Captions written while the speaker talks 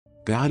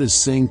God is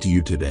saying to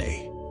you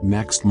today,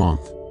 next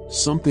month,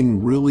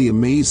 something really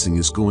amazing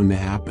is going to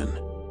happen.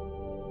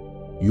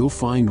 You'll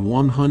find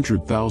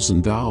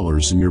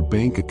 $100,000 in your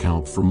bank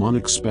account from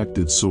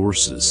unexpected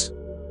sources.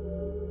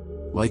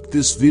 Like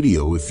this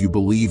video if you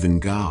believe in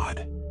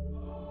God.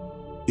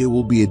 It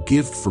will be a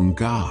gift from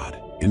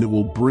God, and it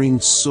will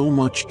bring so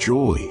much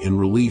joy and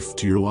relief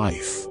to your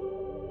life.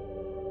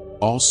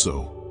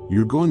 Also,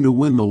 you're going to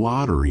win the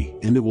lottery,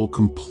 and it will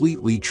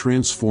completely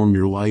transform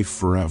your life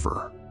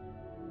forever.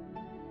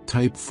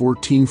 Type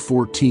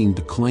 1414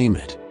 to claim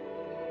it.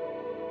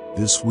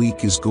 This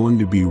week is going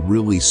to be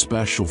really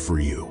special for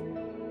you.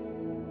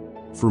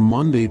 From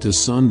Monday to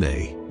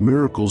Sunday,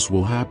 miracles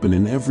will happen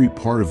in every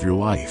part of your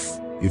life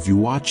if you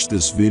watch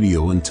this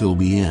video until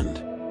the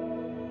end.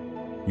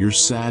 Your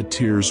sad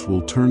tears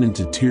will turn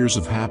into tears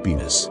of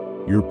happiness,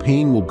 your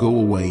pain will go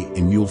away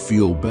and you'll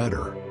feel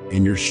better,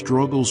 and your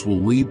struggles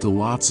will lead to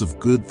lots of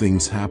good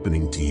things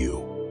happening to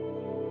you.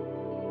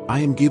 I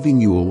am giving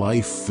you a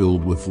life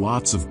filled with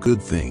lots of good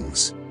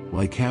things,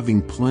 like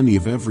having plenty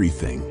of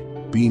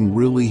everything, being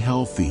really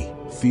healthy,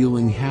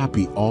 feeling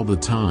happy all the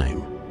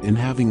time, and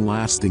having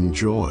lasting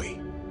joy.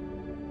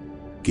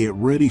 Get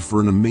ready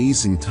for an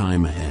amazing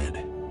time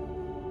ahead.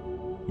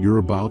 You're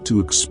about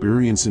to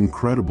experience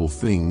incredible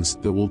things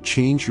that will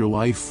change your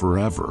life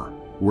forever,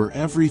 where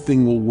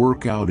everything will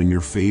work out in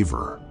your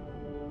favor.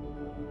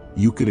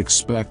 You could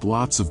expect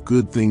lots of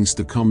good things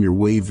to come your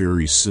way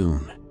very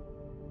soon.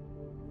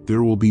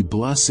 There will be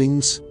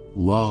blessings,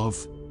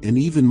 love, and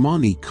even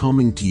money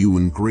coming to you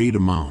in great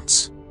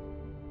amounts.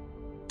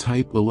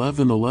 Type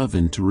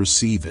 1111 to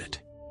receive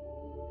it.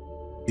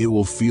 It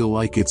will feel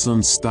like it's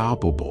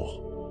unstoppable.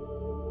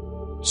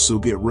 So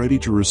get ready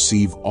to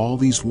receive all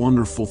these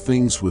wonderful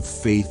things with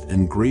faith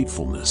and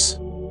gratefulness.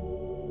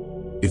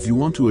 If you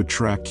want to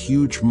attract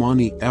huge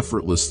money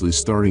effortlessly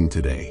starting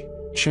today,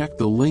 check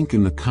the link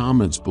in the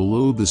comments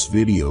below this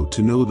video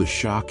to know the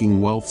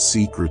shocking wealth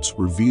secrets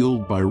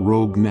revealed by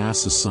rogue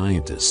NASA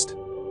scientist.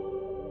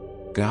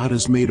 God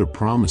has made a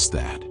promise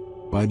that,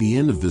 by the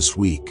end of this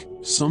week,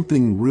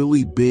 something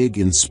really big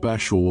and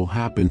special will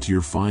happen to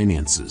your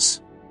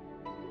finances.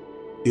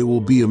 It will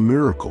be a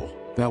miracle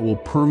that will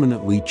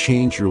permanently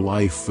change your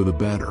life for the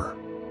better.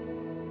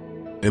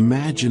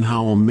 Imagine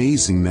how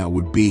amazing that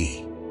would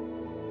be.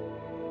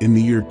 In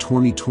the year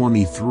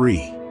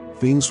 2023,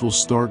 things will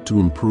start to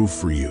improve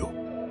for you.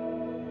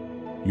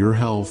 Your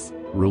health,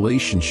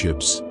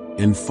 relationships,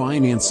 and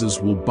finances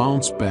will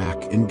bounce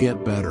back and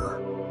get better.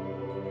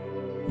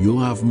 You'll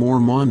have more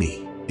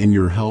money, and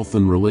your health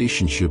and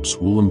relationships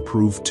will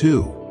improve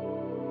too.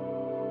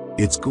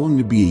 It's going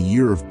to be a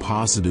year of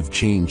positive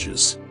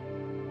changes.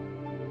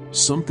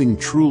 Something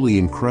truly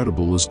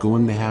incredible is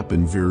going to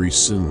happen very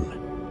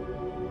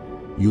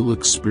soon. You'll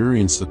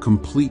experience a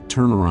complete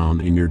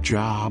turnaround in your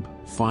job,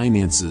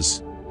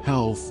 finances,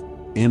 health,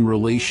 and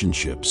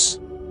relationships.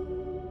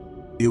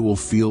 It will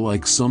feel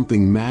like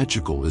something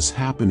magical is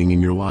happening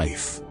in your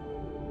life.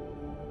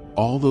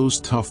 All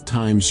those tough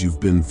times you've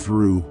been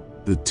through,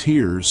 the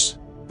tears,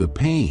 the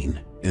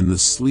pain, and the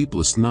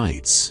sleepless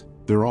nights,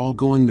 they're all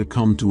going to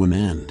come to an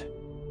end.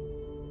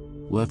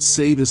 Let's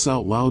say this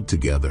out loud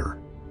together.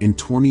 In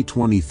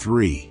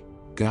 2023,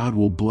 God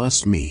will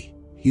bless me,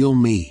 heal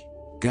me,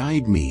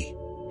 guide me,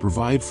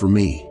 provide for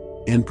me,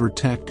 and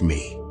protect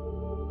me.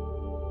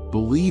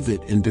 Believe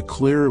it and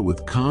declare it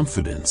with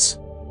confidence.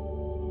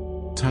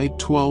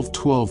 Type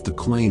 1212 to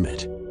claim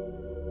it.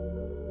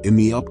 In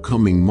the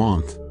upcoming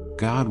month,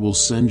 God will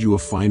send you a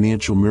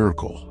financial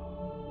miracle.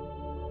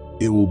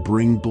 It will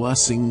bring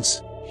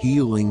blessings,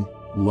 healing,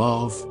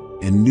 love,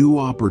 and new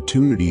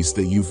opportunities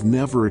that you've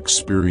never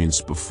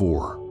experienced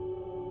before.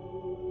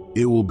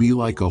 It will be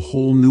like a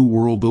whole new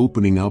world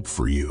opening up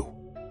for you.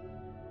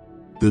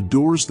 The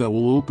doors that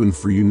will open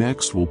for you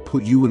next will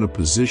put you in a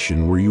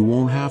position where you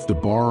won't have to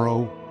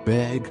borrow,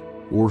 beg,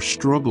 or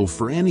struggle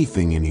for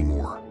anything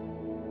anymore.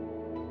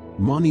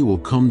 Money will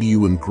come to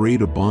you in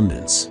great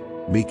abundance,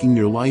 making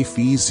your life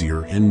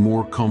easier and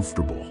more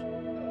comfortable.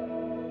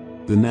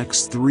 The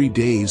next 3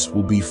 days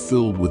will be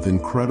filled with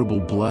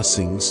incredible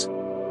blessings,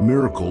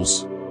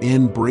 miracles,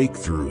 and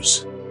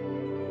breakthroughs.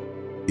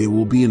 It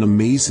will be an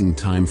amazing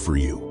time for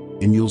you,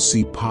 and you'll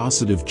see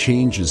positive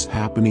changes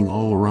happening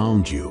all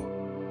around you.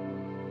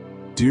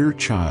 Dear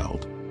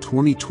child,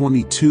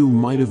 2022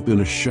 might have been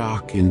a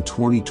shock and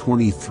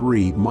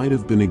 2023 might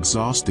have been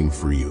exhausting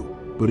for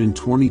you, but in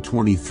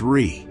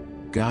 2023,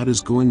 God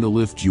is going to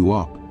lift you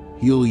up,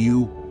 heal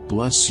you,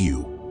 bless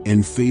you,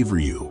 and favor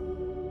you.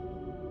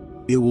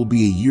 It will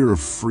be a year of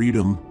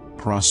freedom,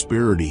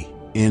 prosperity,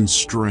 and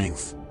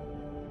strength.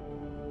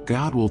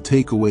 God will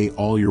take away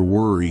all your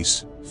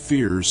worries,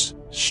 fears,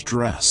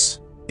 stress,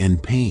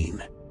 and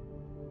pain.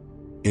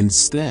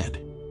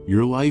 Instead,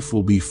 your life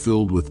will be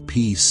filled with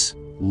peace,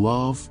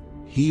 love,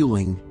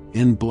 healing,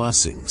 and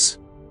blessings.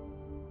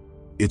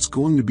 It's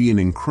going to be an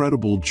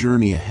incredible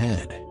journey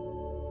ahead.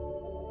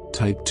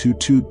 Type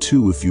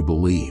 222 if you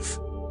believe.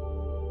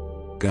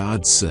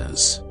 God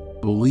says,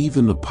 believe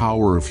in the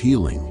power of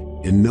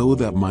healing, and know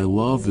that my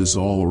love is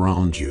all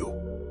around you.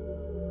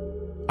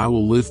 I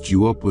will lift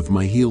you up with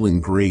my healing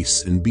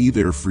grace and be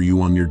there for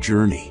you on your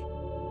journey.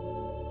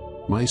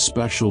 My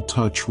special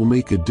touch will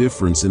make a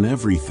difference in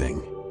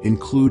everything,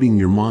 including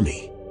your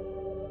money.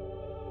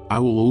 I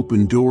will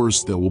open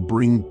doors that will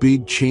bring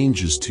big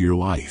changes to your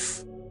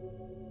life.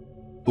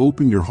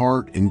 Open your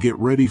heart and get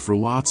ready for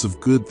lots of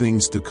good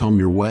things to come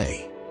your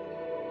way.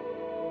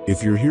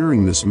 If you're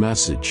hearing this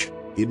message,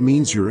 it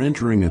means you're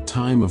entering a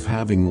time of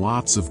having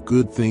lots of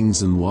good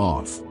things and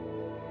love.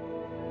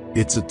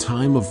 It's a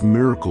time of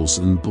miracles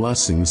and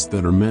blessings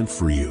that are meant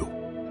for you.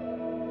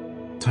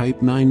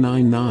 Type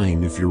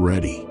 999 if you're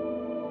ready.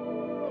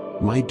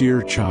 My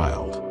dear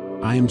child,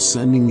 I am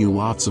sending you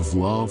lots of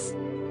love,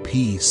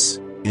 peace,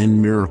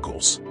 and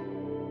miracles.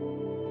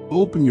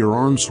 Open your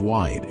arms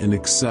wide and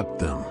accept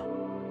them.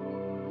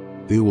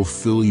 They will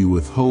fill you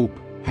with hope,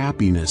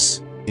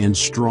 happiness, and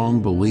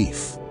strong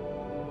belief.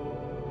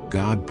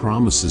 God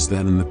promises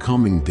that in the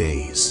coming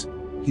days,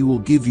 He will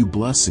give you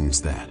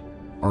blessings that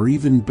are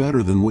even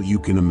better than what you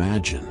can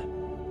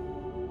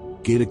imagine.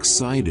 Get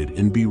excited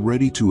and be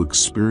ready to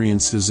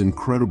experience His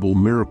incredible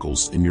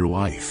miracles in your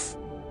life.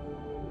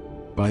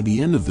 By the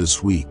end of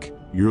this week,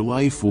 your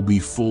life will be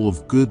full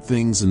of good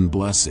things and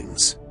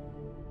blessings.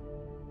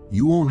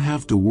 You won't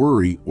have to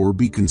worry or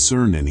be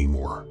concerned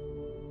anymore.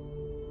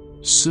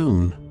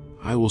 Soon,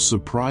 I will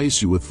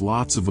surprise you with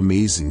lots of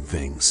amazing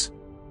things.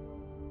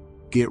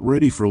 Get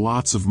ready for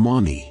lots of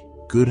money,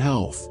 good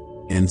health,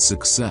 and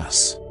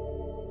success.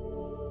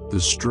 The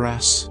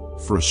stress,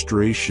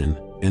 frustration,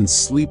 and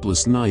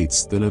sleepless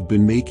nights that have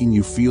been making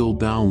you feel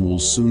down will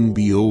soon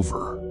be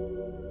over.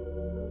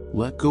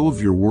 Let go of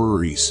your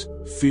worries,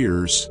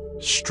 fears,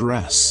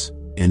 stress,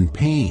 and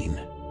pain,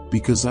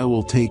 because I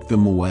will take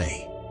them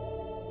away.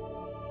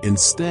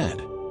 Instead,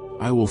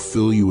 I will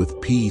fill you with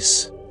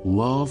peace,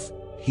 love,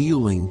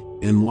 healing,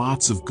 and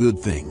lots of good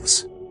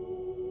things.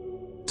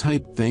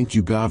 Type "Thank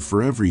you God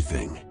for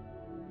everything."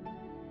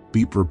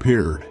 Be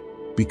prepared,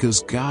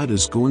 because God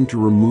is going to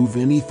remove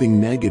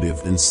anything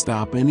negative and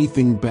stop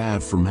anything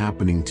bad from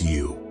happening to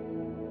you.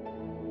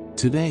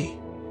 Today,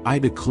 I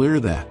declare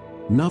that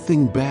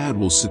nothing bad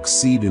will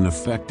succeed in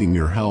affecting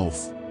your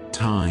health,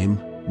 time,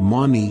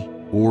 money,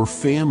 or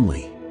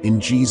family, in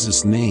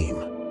Jesus' name.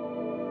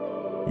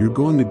 You're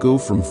going to go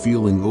from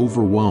feeling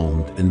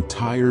overwhelmed and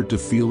tired to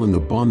feeling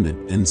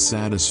abundant and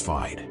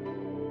satisfied.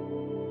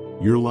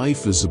 Your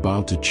life is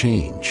about to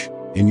change,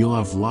 and you'll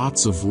have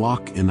lots of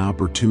luck and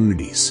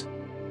opportunities.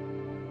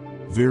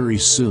 Very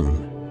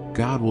soon,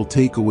 God will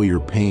take away your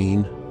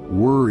pain,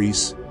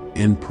 worries,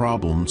 and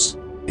problems,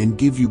 and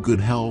give you good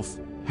health,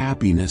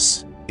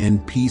 happiness,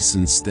 and peace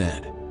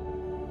instead.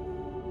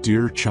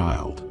 Dear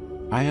child,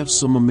 I have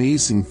some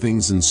amazing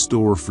things in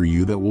store for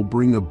you that will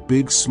bring a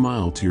big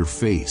smile to your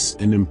face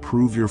and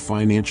improve your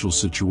financial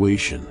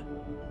situation.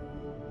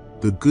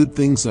 The good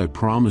things I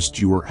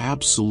promised you are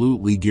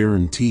absolutely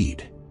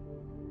guaranteed.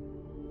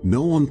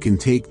 No one can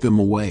take them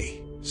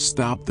away,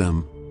 stop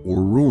them,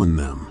 or ruin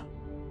them.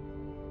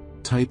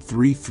 Type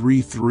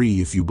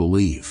 333 if you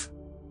believe.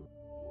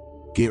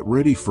 Get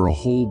ready for a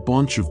whole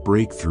bunch of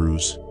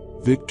breakthroughs,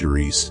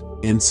 victories,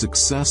 and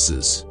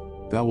successes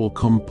that will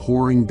come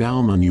pouring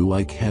down on you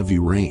like heavy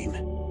rain.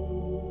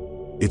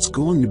 It's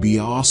going to be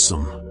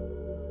awesome.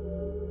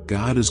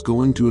 God is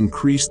going to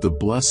increase the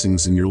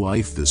blessings in your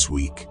life this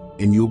week,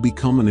 and you'll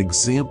become an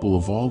example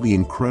of all the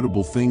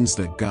incredible things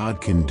that God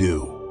can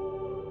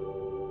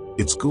do.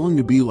 It's going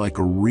to be like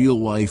a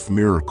real-life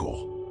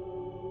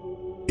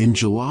miracle. In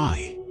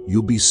July,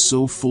 you'll be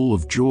so full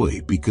of joy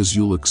because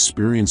you'll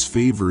experience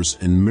favors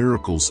and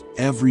miracles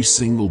every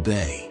single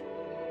day.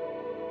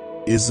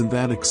 Isn't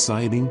that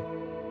exciting?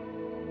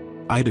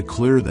 I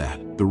declare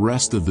that the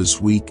rest of this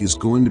week is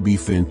going to be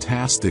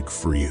fantastic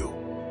for you.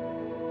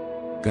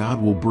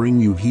 God will bring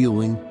you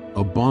healing,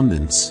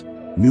 abundance,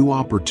 new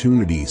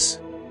opportunities,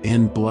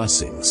 and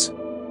blessings.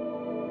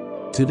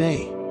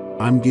 Today,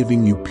 I'm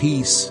giving you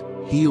peace,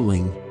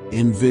 healing,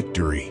 and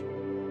victory.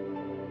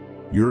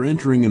 You're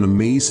entering an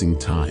amazing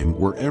time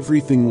where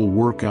everything will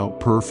work out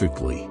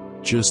perfectly,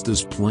 just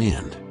as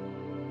planned.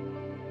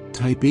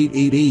 Type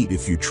 888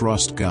 if you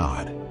trust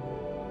God.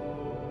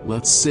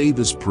 Let's say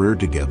this prayer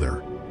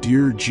together.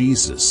 Dear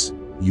Jesus,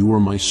 you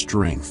are my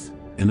strength,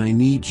 and I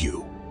need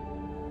you.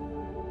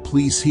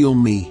 Please heal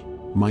me,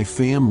 my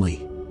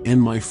family,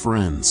 and my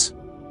friends.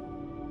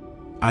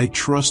 I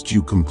trust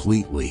you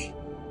completely.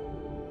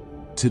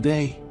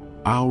 Today,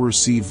 I'll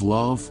receive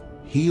love,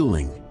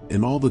 healing,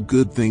 and all the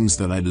good things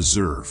that I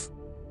deserve.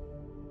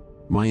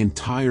 My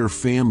entire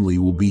family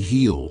will be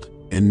healed,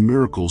 and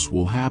miracles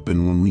will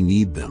happen when we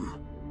need them.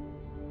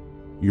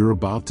 You're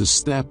about to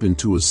step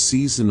into a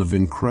season of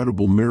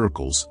incredible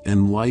miracles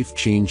and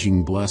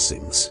life-changing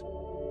blessings.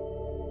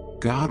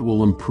 God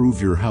will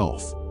improve your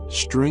health,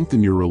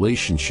 strengthen your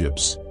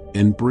relationships,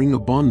 and bring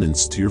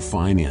abundance to your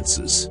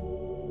finances.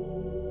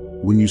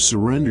 When you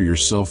surrender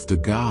yourself to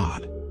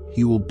God,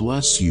 He will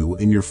bless you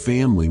and your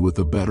family with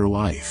a better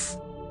life.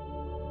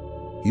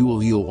 He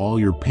will heal all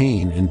your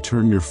pain and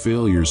turn your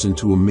failures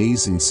into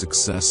amazing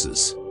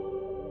successes.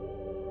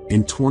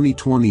 In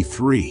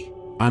 2023,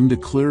 I'm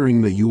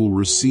declaring that you will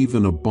receive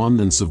an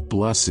abundance of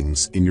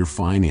blessings in your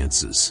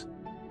finances.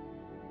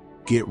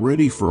 Get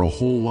ready for a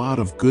whole lot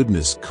of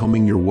goodness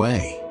coming your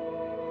way.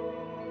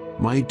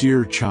 My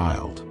dear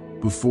child,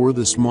 before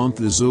this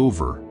month is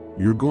over,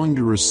 you're going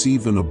to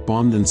receive an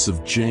abundance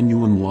of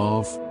genuine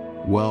love,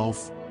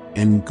 wealth,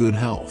 and good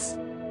health.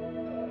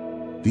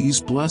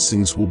 These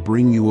blessings will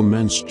bring you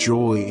immense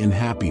joy and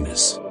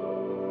happiness.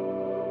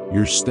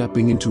 You're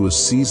stepping into a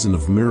season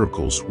of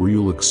miracles where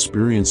you'll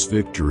experience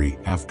victory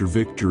after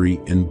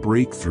victory and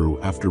breakthrough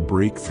after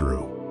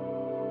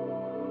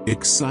breakthrough.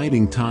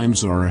 Exciting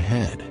times are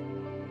ahead.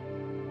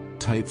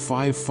 Type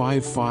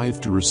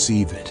 555 to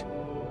receive it.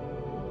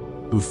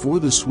 Before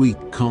this week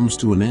comes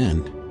to an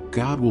end,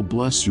 God will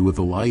bless you with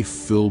a life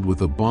filled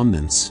with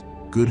abundance,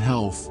 good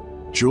health,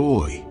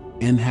 joy,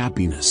 and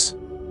happiness.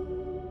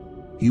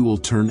 He will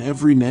turn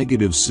every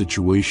negative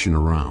situation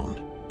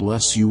around,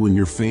 bless you and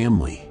your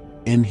family,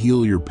 and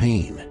heal your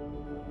pain.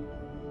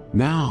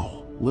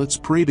 Now, let's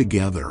pray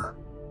together.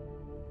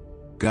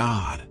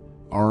 God,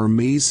 our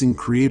amazing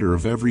creator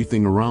of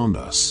everything around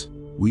us,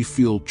 we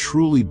feel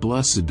truly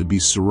blessed to be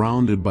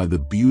surrounded by the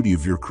beauty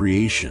of your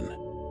creation.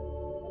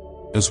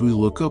 As we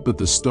look up at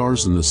the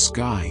stars in the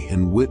sky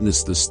and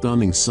witness the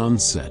stunning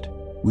sunset,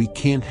 we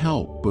can't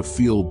help but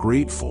feel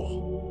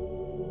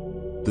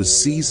grateful. The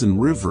seas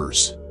and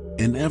rivers,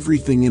 and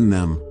everything in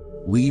them,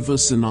 leave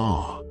us in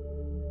awe.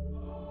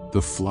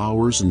 The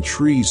flowers and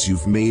trees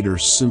you've made are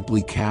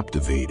simply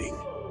captivating.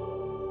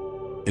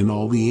 And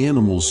all the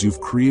animals you've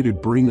created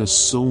bring us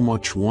so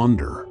much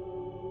wonder.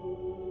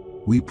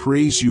 We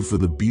praise you for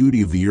the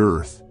beauty of the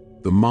earth,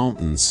 the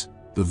mountains,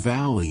 the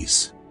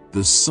valleys,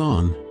 the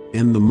sun,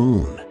 and the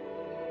moon.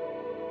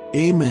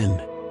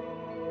 Amen.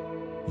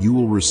 You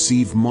will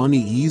receive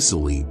money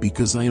easily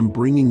because I am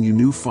bringing you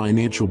new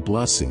financial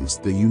blessings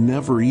that you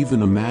never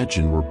even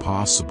imagined were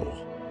possible.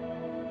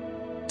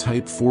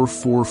 Type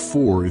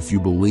 444 if you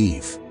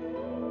believe.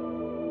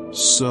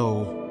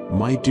 So,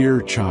 my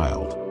dear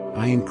child,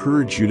 I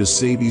encourage you to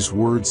say these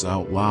words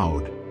out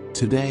loud.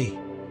 Today,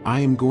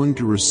 I am going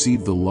to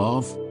receive the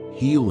love,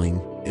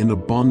 healing, and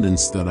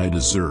abundance that I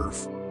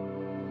deserve.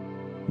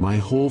 My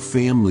whole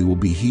family will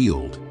be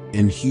healed,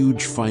 and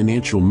huge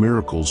financial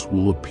miracles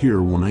will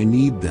appear when I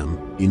need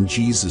them, in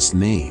Jesus'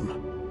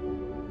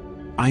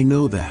 name. I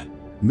know that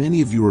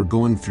many of you are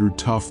going through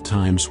tough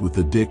times with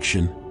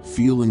addiction,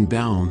 feeling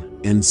down,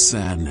 and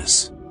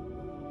sadness.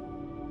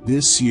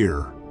 This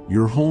year,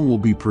 your home will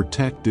be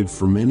protected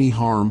from any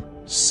harm,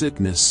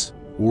 sickness,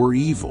 or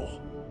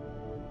evil.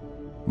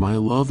 My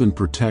love and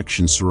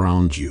protection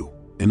surround you,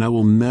 and I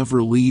will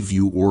never leave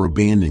you or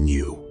abandon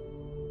you.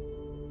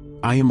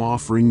 I am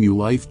offering you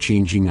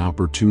life-changing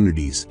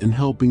opportunities and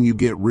helping you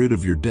get rid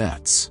of your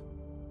debts.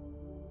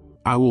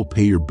 I will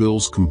pay your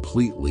bills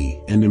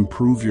completely and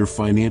improve your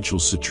financial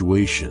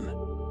situation.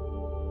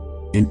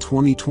 In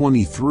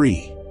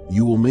 2023,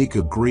 you will make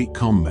a great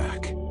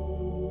comeback.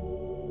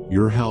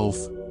 Your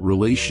health,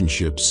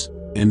 relationships,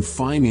 and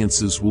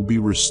finances will be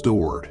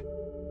restored.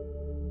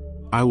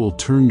 I will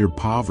turn your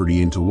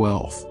poverty into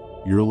wealth,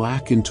 your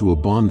lack into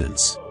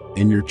abundance,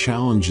 and your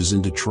challenges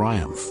into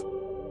triumph.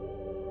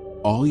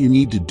 All you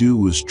need to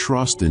do is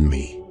trust in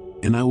me,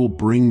 and I will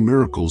bring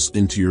miracles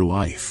into your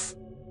life.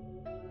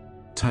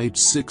 Type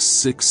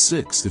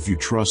 666 if you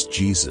trust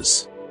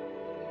Jesus.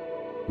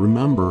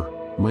 Remember,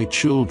 my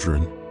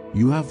children,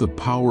 you have the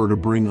power to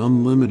bring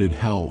unlimited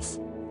health,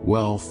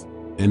 wealth,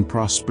 and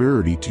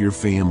prosperity to your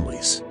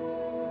families.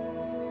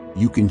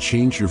 You can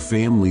change your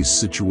family's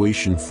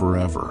situation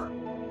forever.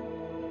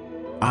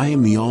 I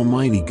am the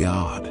Almighty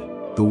God,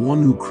 the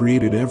one who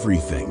created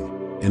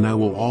everything, and I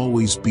will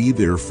always be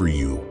there for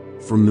you,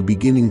 from the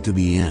beginning to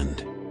the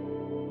end.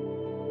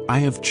 I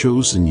have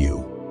chosen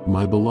you,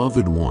 my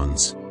beloved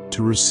ones,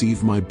 to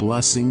receive my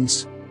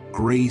blessings,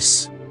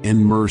 grace,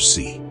 and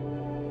mercy.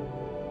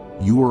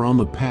 You are on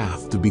the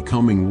path to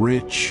becoming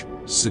rich,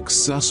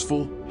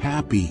 successful,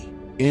 happy,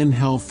 and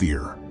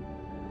healthier.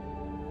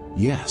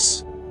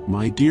 Yes,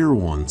 my dear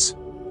ones,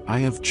 I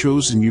have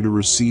chosen you to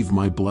receive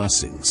my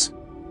blessings.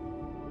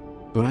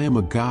 But I am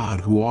a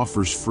God who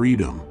offers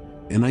freedom,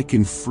 and I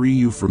can free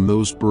you from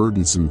those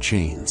burdensome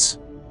chains.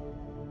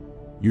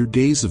 Your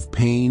days of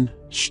pain,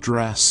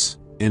 stress,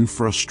 and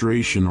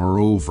frustration are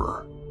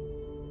over.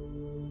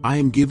 I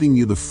am giving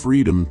you the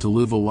freedom to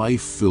live a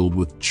life filled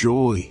with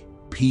joy,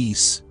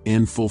 peace,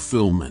 and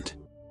fulfillment.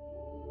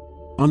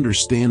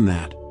 Understand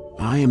that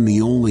I am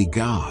the only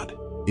God,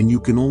 and you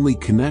can only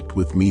connect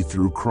with me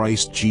through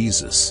Christ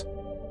Jesus.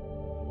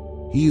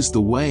 He is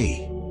the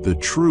way, the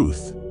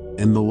truth,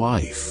 and the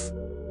life.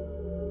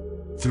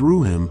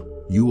 Through him,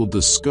 you will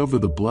discover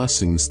the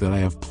blessings that I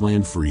have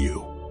planned for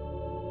you.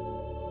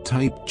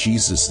 Type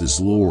Jesus is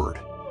Lord.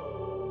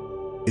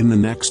 In the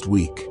next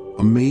week,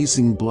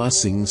 amazing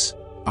blessings,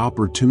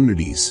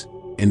 opportunities,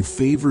 and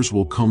favors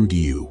will come to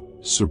you,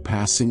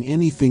 surpassing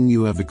anything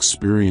you have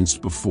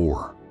experienced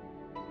before.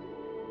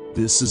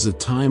 This is a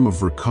time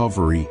of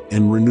recovery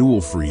and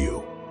renewal for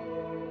you.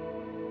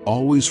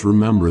 Always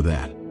remember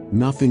that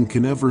nothing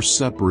can ever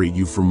separate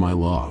you from my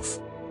love.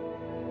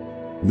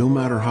 No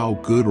matter how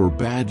good or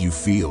bad you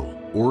feel,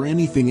 or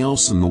anything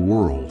else in the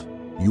world,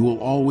 you will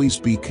always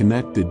be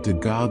connected to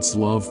God's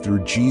love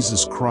through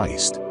Jesus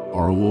Christ,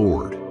 our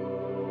Lord.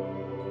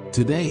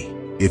 Today,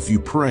 if you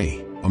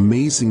pray,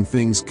 amazing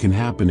things can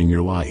happen in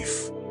your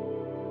life.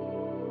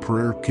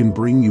 Prayer can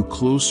bring you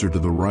closer to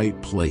the right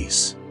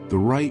place, the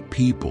right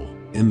people,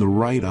 and the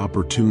right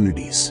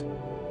opportunities.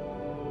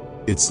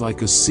 It's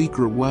like a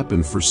secret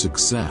weapon for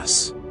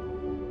success.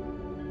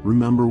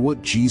 Remember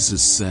what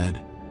Jesus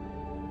said?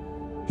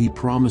 He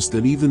promised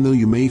that even though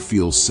you may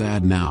feel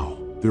sad now,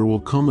 there will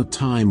come a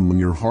time when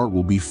your heart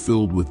will be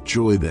filled with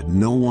joy that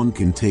no one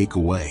can take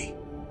away.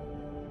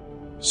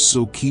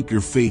 So keep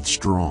your faith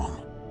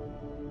strong.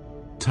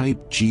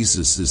 Type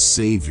Jesus as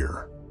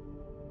Savior.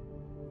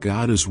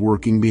 God is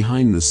working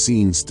behind the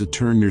scenes to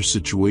turn your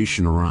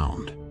situation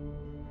around.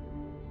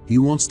 He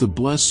wants to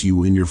bless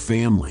you and your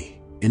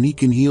family, and He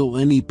can heal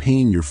any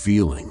pain you're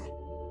feeling.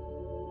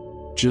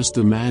 Just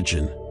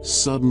imagine,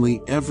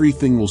 suddenly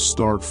everything will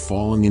start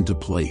falling into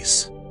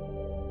place.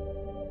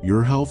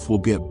 Your health will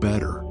get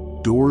better,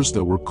 doors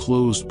that were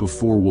closed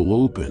before will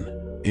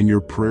open, and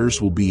your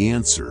prayers will be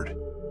answered.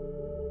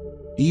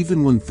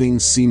 Even when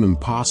things seem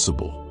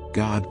impossible,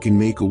 God can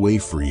make a way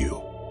for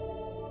you.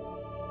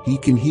 He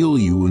can heal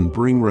you and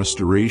bring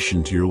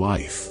restoration to your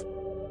life.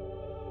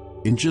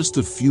 In just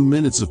a few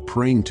minutes of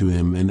praying to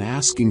Him and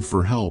asking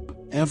for help,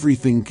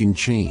 everything can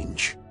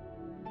change.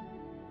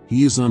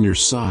 He is on your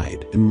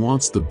side and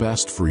wants the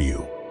best for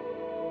you.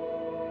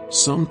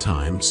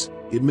 Sometimes,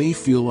 it may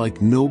feel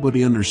like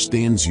nobody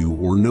understands you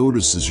or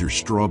notices your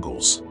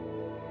struggles.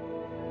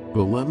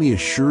 But let me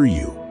assure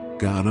you,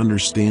 God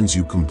understands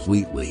you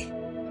completely.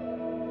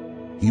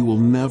 He will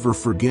never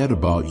forget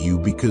about you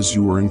because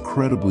you are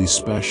incredibly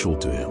special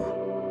to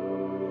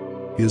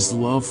Him. His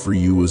love for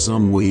you is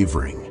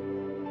unwavering.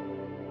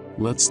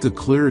 Let's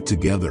declare it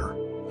together.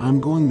 I'm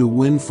going to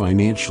win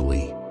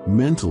financially,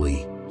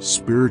 mentally,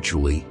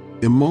 spiritually,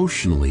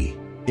 emotionally,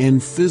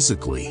 and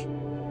physically.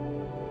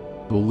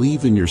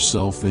 Believe in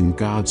yourself and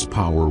God's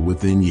power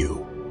within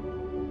you.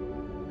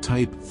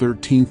 Type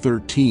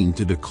 1313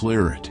 to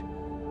declare it.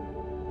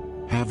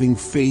 Having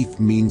faith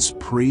means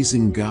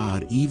praising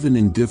God even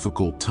in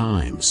difficult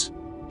times,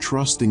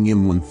 trusting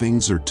Him when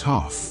things are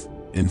tough,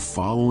 and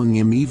following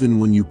Him even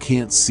when you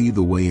can't see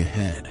the way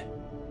ahead.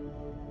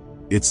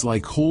 It's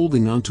like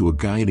holding onto a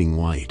guiding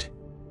light.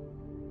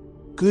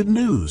 Good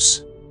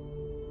news!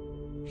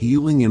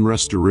 Healing and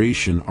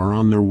restoration are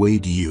on their way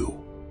to you.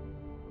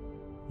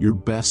 Your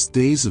best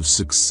days of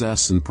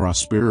success and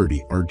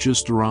prosperity are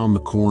just around the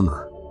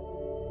corner.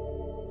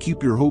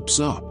 Keep your hopes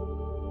up.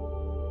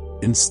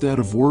 Instead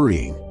of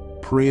worrying,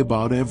 pray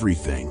about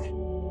everything.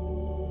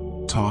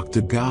 Talk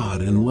to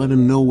God and let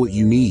Him know what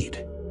you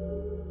need.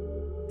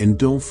 And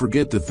don't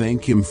forget to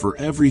thank Him for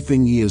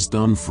everything He has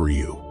done for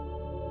you.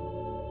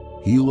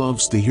 He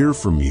loves to hear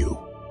from you.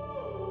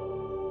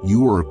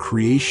 You are a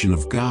creation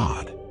of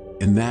God,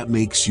 and that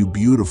makes you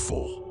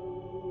beautiful.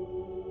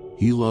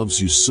 He loves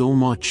you so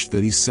much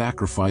that He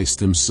sacrificed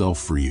Himself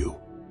for you.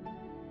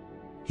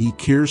 He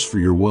cares for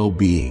your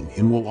well-being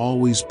and will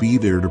always be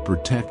there to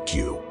protect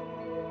you.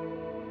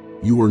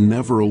 You are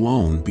never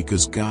alone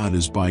because God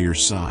is by your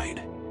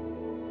side.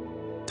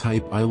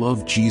 Type I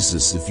love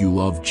Jesus if you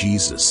love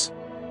Jesus.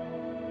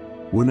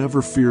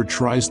 Whenever fear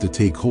tries to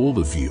take hold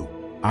of you,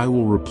 I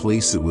will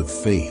replace it with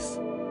faith.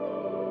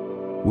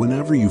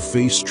 Whenever you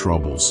face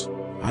troubles,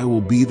 I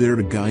will be there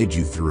to guide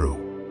you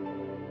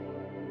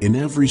through. In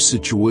every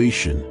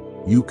situation,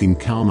 you can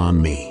count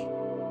on me.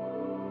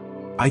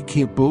 I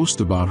can't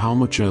boast about how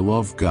much I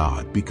love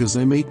God because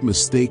I make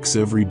mistakes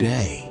every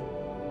day.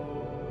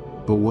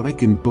 But what I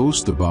can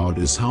boast about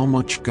is how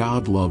much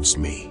God loves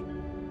me.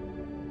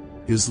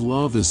 His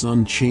love is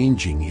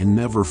unchanging and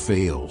never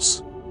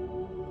fails.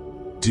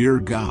 Dear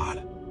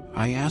God,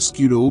 I ask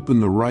you to open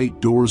the right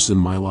doors in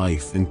my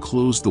life and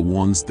close the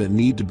ones that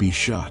need to be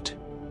shut.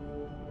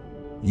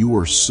 You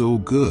are so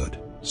good,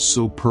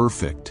 so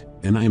perfect,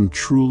 and I am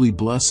truly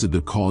blessed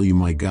to call you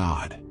my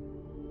God.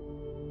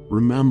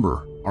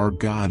 Remember, our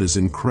God is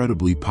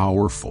incredibly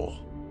powerful.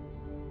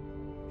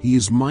 He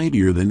is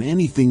mightier than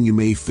anything you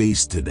may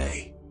face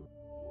today.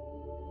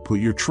 Put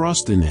your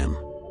trust in Him,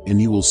 and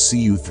He will see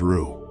you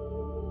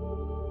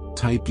through.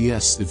 Type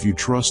yes if you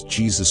trust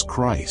Jesus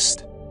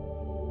Christ.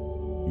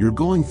 You're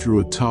going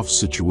through a tough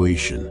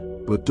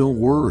situation, but don't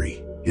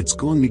worry, it's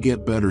going to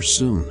get better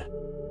soon.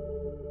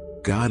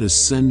 God is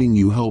sending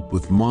you help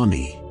with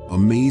money,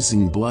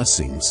 amazing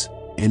blessings,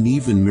 and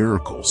even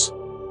miracles.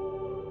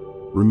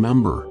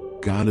 Remember,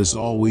 God is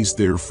always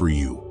there for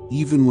you,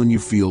 even when you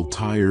feel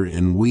tired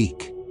and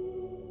weak.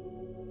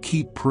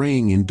 Keep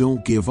praying and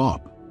don't give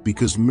up,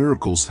 because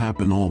miracles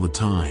happen all the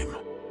time.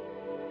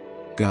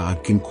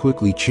 God can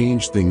quickly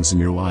change things in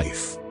your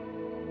life.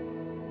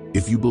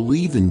 If you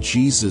believe in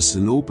Jesus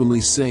and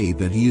openly say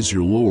that He is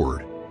your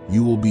Lord,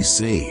 you will be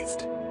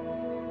saved.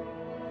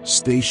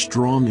 Stay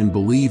strong and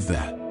believe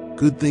that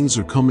good things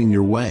are coming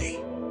your way.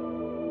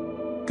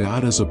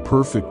 God has a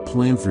perfect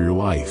plan for your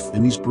life,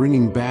 and He's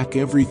bringing back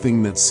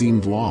everything that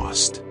seemed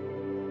lost.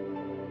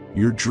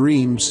 Your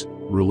dreams,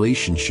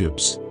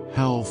 relationships,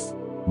 health,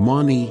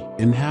 money,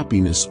 and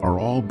happiness are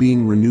all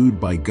being renewed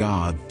by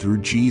God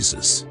through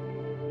Jesus.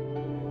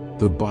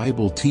 The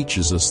Bible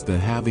teaches us that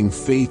having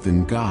faith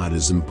in God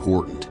is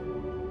important.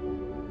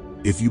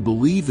 If you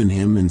believe in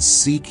Him and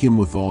seek Him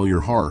with all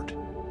your heart,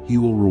 He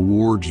will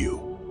reward you.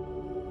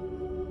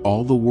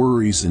 All the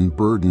worries and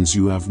burdens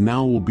you have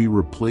now will be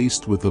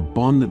replaced with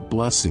abundant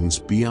blessings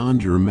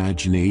beyond your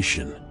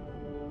imagination.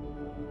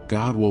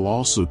 God will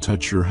also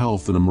touch your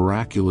health in a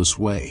miraculous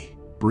way,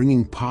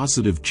 bringing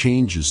positive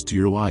changes to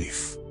your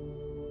life.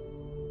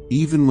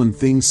 Even when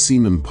things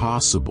seem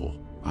impossible,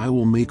 I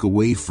will make a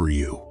way for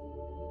you.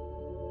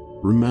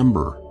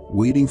 Remember,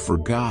 waiting for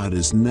God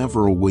is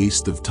never a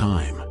waste of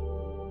time.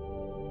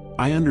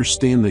 I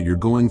understand that you're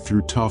going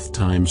through tough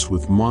times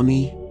with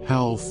money,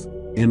 health,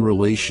 and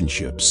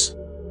relationships.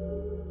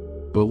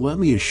 But let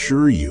me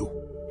assure you,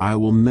 I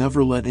will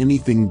never let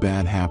anything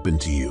bad happen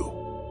to you.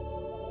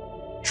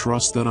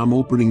 Trust that I'm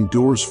opening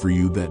doors for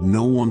you that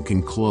no one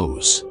can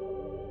close.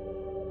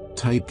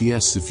 Type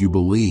yes if you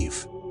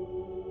believe.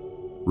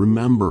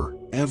 Remember,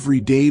 every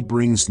day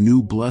brings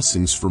new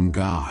blessings from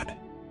God.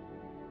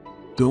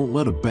 Don't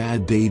let a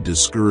bad day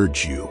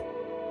discourage you.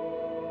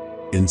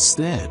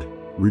 Instead,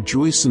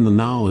 rejoice in the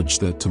knowledge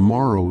that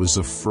tomorrow is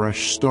a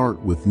fresh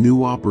start with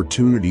new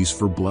opportunities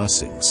for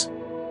blessings.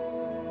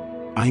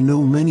 I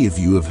know many of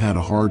you have had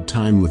a hard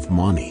time with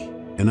money,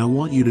 and I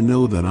want you to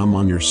know that I'm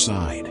on your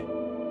side.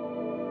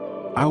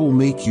 I will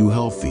make you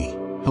healthy,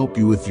 help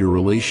you with your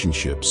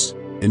relationships,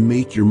 and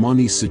make your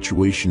money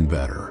situation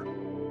better.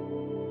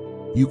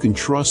 You can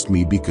trust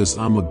me because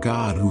I'm a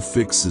God who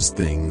fixes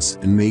things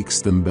and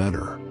makes them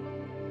better.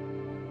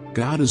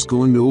 God is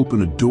going to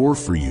open a door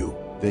for you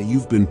that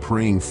you've been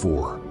praying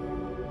for.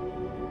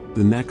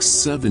 The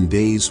next 7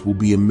 days will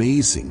be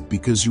amazing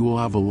because you will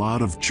have a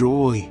lot of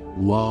joy,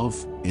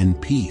 love, and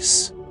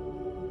peace.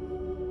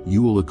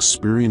 You will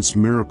experience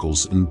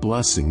miracles and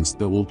blessings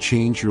that will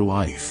change your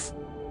life.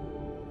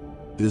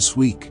 This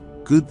week,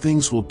 good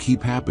things will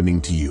keep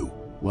happening to you,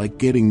 like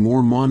getting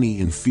more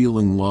money and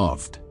feeling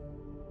loved.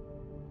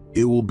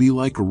 It will be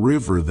like a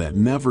river that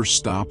never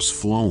stops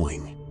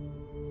flowing.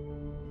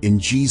 In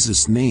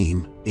Jesus'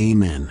 name,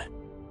 amen.